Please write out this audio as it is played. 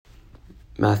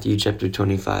Matthew chapter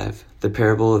 25, the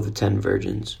parable of the 10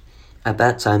 virgins. At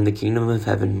that time the kingdom of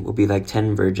heaven will be like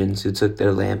 10 virgins who took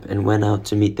their lamp and went out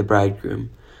to meet the bridegroom.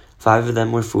 5 of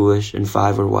them were foolish, and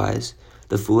 5 were wise.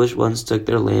 The foolish ones took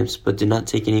their lamps, but did not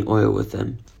take any oil with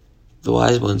them. The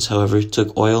wise ones, however,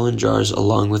 took oil in jars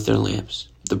along with their lamps.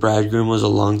 The bridegroom was a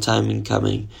long time in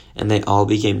coming, and they all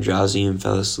became drowsy and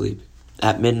fell asleep.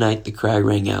 At midnight the cry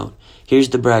rang out, "Here's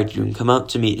the bridegroom, come out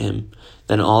to meet him."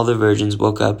 Then all the virgins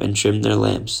woke up and trimmed their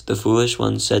lamps. The foolish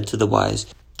ones said to the wise,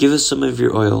 "Give us some of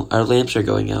your oil, our lamps are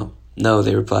going out." "No,"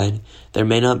 they replied, "there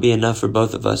may not be enough for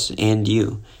both of us and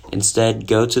you. Instead,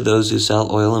 go to those who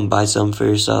sell oil and buy some for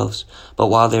yourselves." But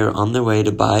while they were on their way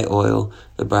to buy oil,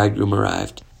 the bridegroom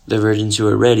arrived. The virgins who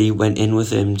were ready went in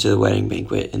with him to the wedding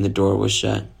banquet, and the door was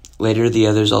shut. Later the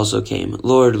others also came.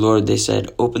 "Lord, Lord," they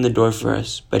said, "open the door for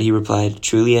us." But he replied,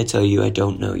 "Truly I tell you, I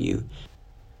don't know you.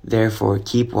 Therefore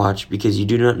keep watch, because you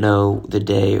do not know the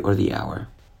day or the hour."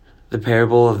 The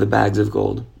parable of the bags of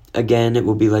gold. Again, it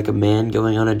will be like a man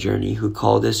going on a journey who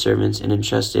called his servants and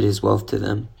entrusted his wealth to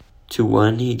them. To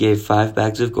one he gave 5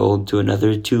 bags of gold, to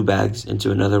another 2 bags, and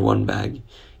to another 1 bag,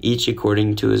 each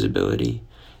according to his ability.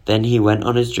 Then he went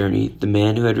on his journey. The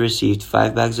man who had received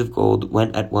 5 bags of gold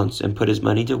went at once and put his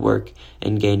money to work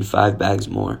and gained 5 bags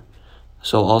more.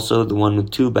 So also the one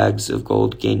with 2 bags of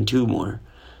gold gained 2 more.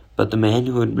 But the man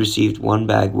who had received 1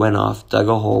 bag went off, dug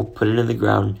a hole, put it in the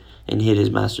ground, and hid his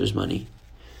master's money.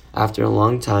 After a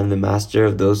long time the master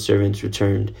of those servants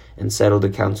returned and settled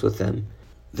accounts with them.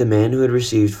 The man who had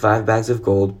received 5 bags of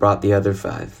gold brought the other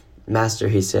 5. "Master,"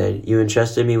 he said, "you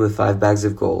entrusted me with 5 bags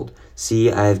of gold.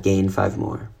 See, I have gained 5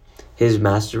 more." His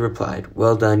master replied,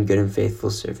 "Well done, good and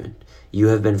faithful servant. You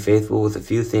have been faithful with a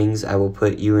few things. I will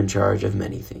put you in charge of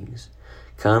many things.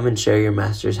 Come and share your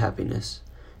master's happiness."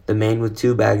 The man with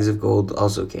 2 bags of gold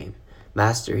also came.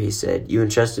 "Master," he said, "you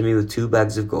entrusted me with 2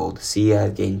 bags of gold. See, I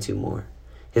have gained 2 more."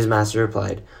 His master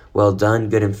replied, "Well done,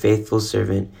 good and faithful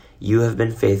servant. You have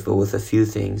been faithful with a few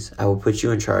things. I will put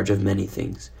you in charge of many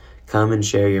things. Come and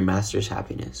share your master's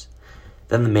happiness."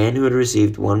 Then the man who had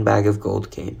received 1 bag of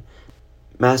gold came.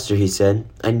 "Master," he said,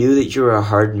 "I knew that you are a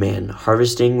hard man,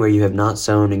 harvesting where you have not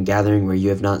sown and gathering where you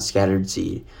have not scattered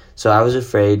seed. So I was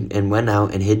afraid and went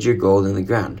out and hid your gold in the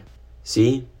ground.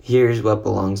 See, here is what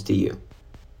belongs to you."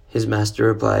 His master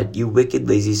replied, "You wicked,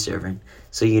 lazy servant.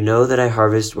 So you know that I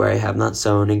harvest where I have not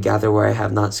sown and gather where I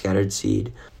have not scattered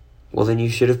seed. Well, then you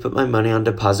should have put my money on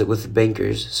deposit with the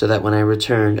bankers, so that when I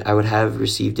returned I would have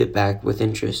received it back with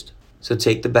interest. So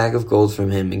take the bag of gold from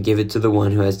him and give it to the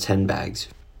one who has 10 bags.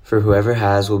 For whoever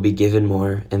has will be given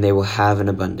more, and they will have an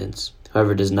abundance.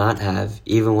 Whoever does not have,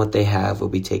 even what they have will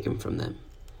be taken from them.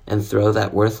 And throw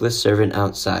that worthless servant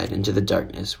outside into the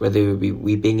darkness, where there will be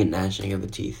weeping and gnashing of the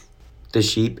teeth." The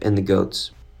sheep and the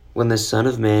goats. When the Son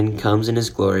of Man comes in his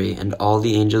glory, and all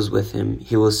the angels with him,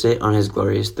 he will sit on his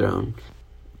glorious throne.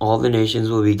 All the nations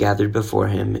will be gathered before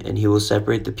him, and he will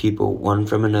separate the people one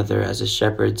from another as a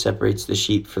shepherd separates the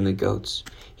sheep from the goats.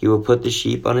 He will put the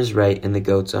sheep on his right and the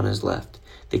goats on his left.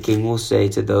 The king will say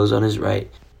to those on his right,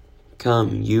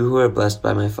 "Come, you who are blessed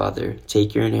by my Father,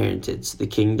 take your inheritance, the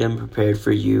kingdom prepared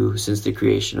for you since the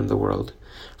creation of the world.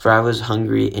 For I was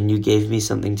hungry, and you gave me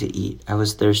something to eat. I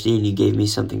was thirsty, and you gave me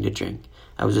something to drink.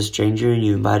 I was a stranger, and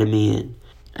you invited me in.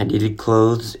 I needed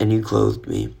clothes, and you clothed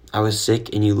me. I was sick,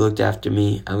 and you looked after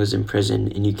me. I was in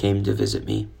prison, and you came to visit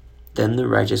me." Then the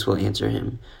righteous will answer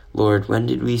him, "Lord, when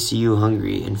did we see you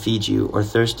hungry and feed you, or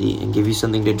thirsty and give you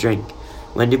something to drink?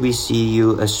 When did we see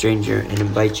you a stranger and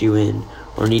invite you in,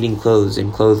 or needing clothes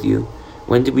and clothe you?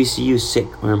 When did we see you sick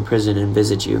or in prison and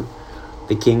visit you?"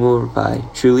 The king will reply,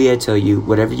 "Truly I tell you,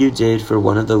 whatever you did for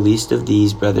one of the least of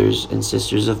these brothers and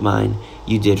sisters of mine,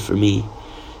 you did for me."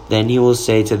 Then he will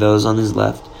say to those on his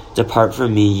left, "Depart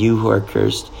from me, you who are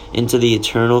cursed, into the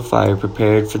eternal fire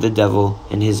prepared for the devil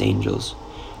and his angels.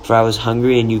 For I was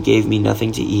hungry, and you gave me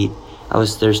nothing to eat. I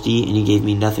was thirsty, and you gave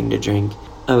me nothing to drink.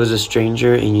 I was a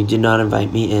stranger, and you did not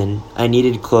invite me in. I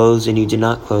needed clothes, and you did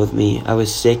not clothe me. I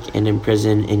was sick and in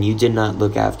prison, and you did not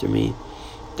look after me."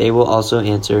 They will also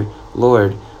answer,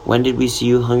 "Lord, when did we see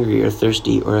you hungry or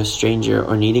thirsty or a stranger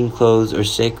or needing clothes or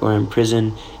sick or in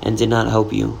prison and did not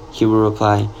help you?" He will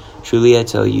reply, "Truly I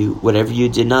tell you, whatever you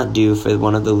did not do for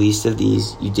one of the least of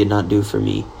these, you did not do for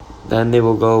me." Then they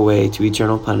will go away to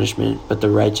eternal punishment, but the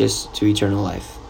righteous to eternal life.